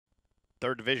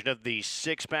Third division of the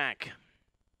six-pack.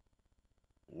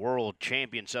 World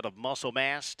champions out of Muscle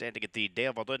Mass, standing at the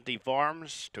Dale Valenti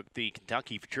Farms. Took the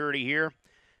Kentucky Futurity here.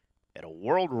 And a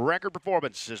world record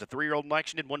performance as a 3-year-old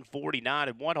Lexington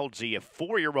 149-1 holds the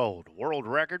 4-year-old world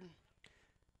record.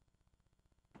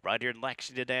 Right here in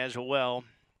Lexington as well.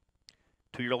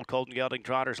 2-year-old Colton Gelding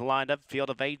trotters lined up. Field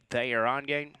of 8, they are on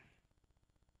game.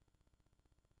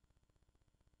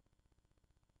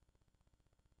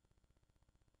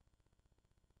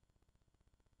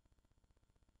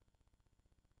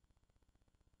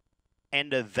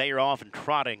 And they are off and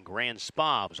trotting. Grand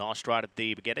Spa was off stride at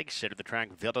the beginning. Center of the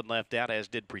track, Villain left out, as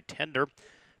did Pretender.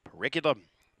 Periculum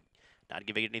not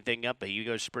giving anything up, but he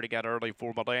goes sprinting out early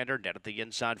for Melander. Down at the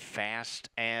inside, Fast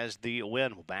as the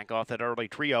Win will back off that early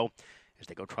trio as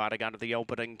they go trotting onto the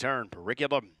opening turn.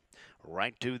 Periculum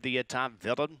right to the top.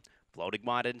 Villain floating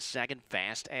wide in second.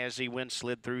 Fast as he Win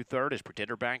slid through third as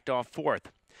Pretender backed off fourth.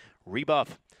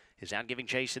 Rebuff is out giving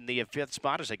chase in the fifth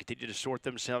spot as they continue to sort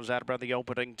themselves out around the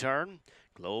opening turn.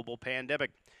 Global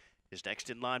Pandemic is next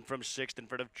in line from sixth in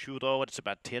front of Chudo. It's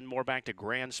about 10 more back to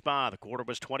Grand Spa. The quarter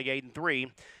was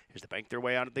 28-3 as they bank their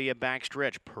way onto the back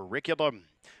stretch. Periculum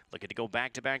looking to go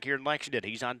back-to-back here in Lexington.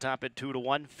 He's on top at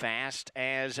 2-1. Fast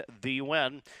as the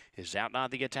Win is out on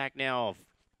the attack now.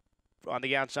 On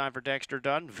the outside for Dexter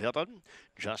Dunn. Villain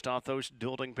just off those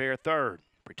dueling pair third.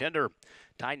 Pretender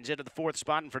tightens into the fourth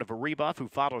spot in front of a Rebuff, who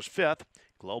follows fifth.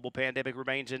 Global Pandemic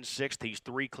remains in sixth. He's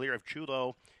 3 clear of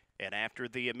Chulo. And after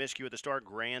the miscue at the start,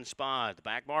 Grand Spa, the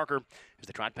back marker, as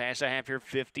they try to pass a half here,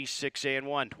 56-1,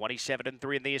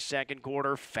 27-3 in the second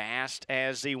quarter. Fast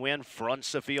as the Win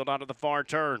fronts the field onto the far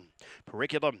turn.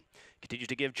 Periculum continues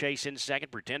to give chase in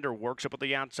second. Pretender works up with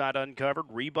the outside uncovered.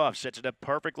 Rebuff sets it up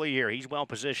perfectly here. He's well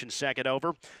positioned second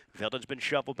over. Villain's been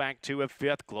shuffled back to a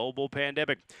fifth. Global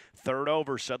Pandemic third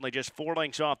over. Suddenly just 4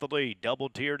 lengths off the lead. Double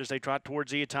tiered as they trot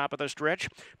towards the top of the stretch.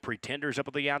 Pretender's up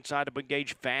at the outside to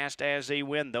engage Fast as they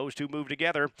Win. Those two move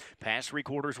together. Past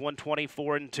 3/4,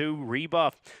 124-2.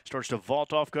 Rebuff starts to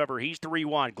vault off cover. He's 3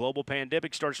 wide. Global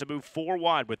Pandemic starts to move 4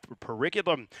 wide with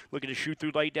Periculum looking to shoot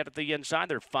through late down at the inside.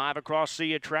 They're 5 across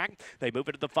the track. They move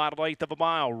into the final 1/8 of a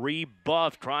mile.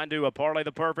 Rebuff trying to parlay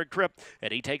the perfect trip,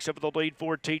 and he takes over the lead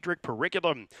for Tetrick.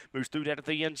 Periculum moves through down at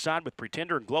the inside with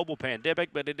Pretender and Global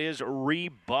Pandemic, but it is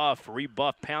Rebuff.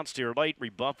 Rebuff pounced here late.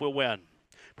 Rebuff will win.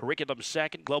 Periculum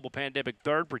second, Global Pandemic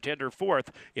third, Pretender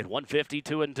fourth in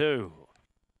 152-2.